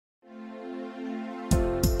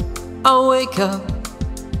I wake up,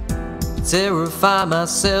 terrify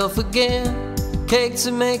myself again. Cake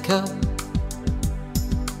to make up,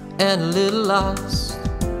 and a little lost.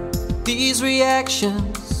 These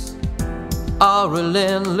reactions are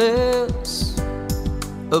relentless,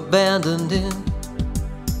 abandoned in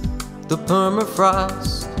the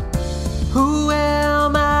permafrost. Who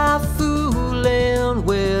am I fooling?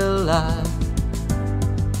 Well, I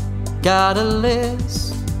got a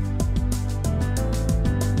list.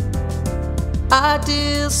 I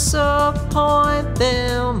disappoint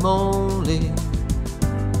them only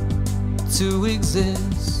to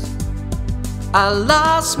exist. I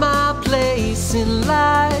lost my place in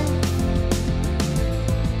life.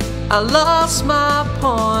 I lost my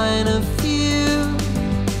point of view.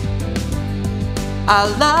 I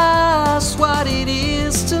lost what it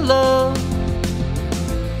is to love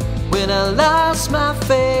when I lost my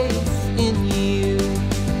faith in you.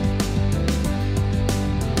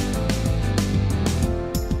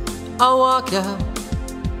 I walk out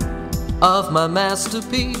of my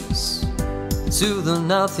masterpiece to the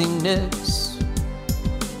nothingness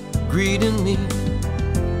greeting me.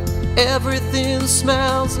 Everything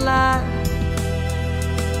smells like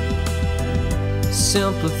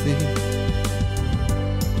sympathy.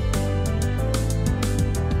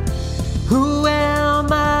 Who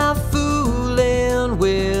am I fooling?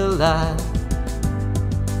 Well, I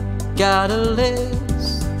got a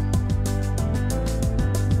list.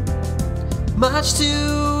 Much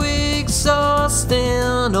too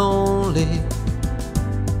exhausting only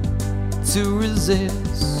to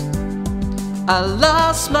resist. I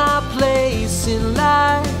lost my place in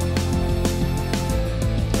life.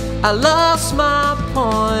 I lost my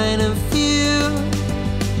point of view.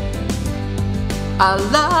 I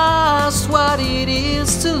lost what it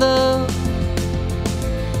is to love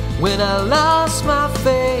when I lost my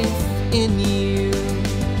faith in you.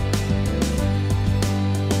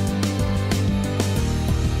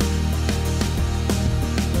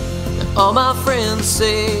 All my friends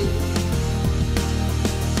say,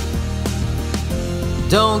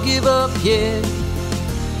 don't give up yet.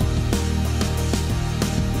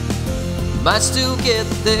 Might still get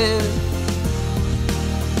there,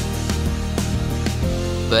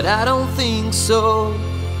 but I don't think so.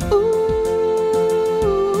 Ooh,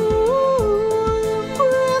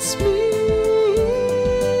 press me,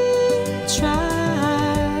 try.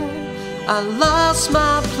 I lost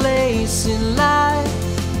my place in life.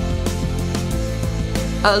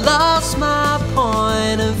 I lost my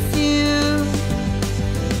point of view.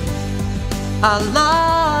 I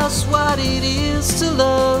lost what it is to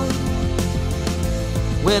love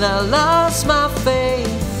when I lost my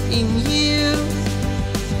faith in you.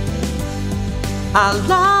 I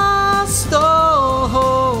lost all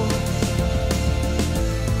hope.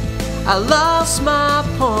 I lost my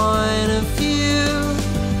point of view.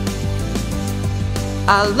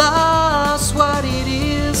 I lost what it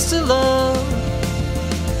is to love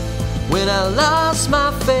when I lost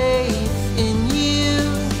my faith in you.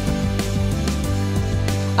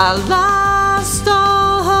 I lost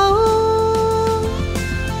all hope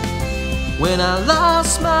when I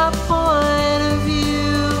lost my point of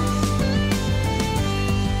view.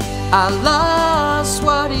 I lost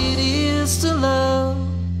what it is to love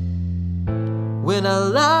when I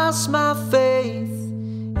lost my faith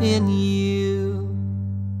in you.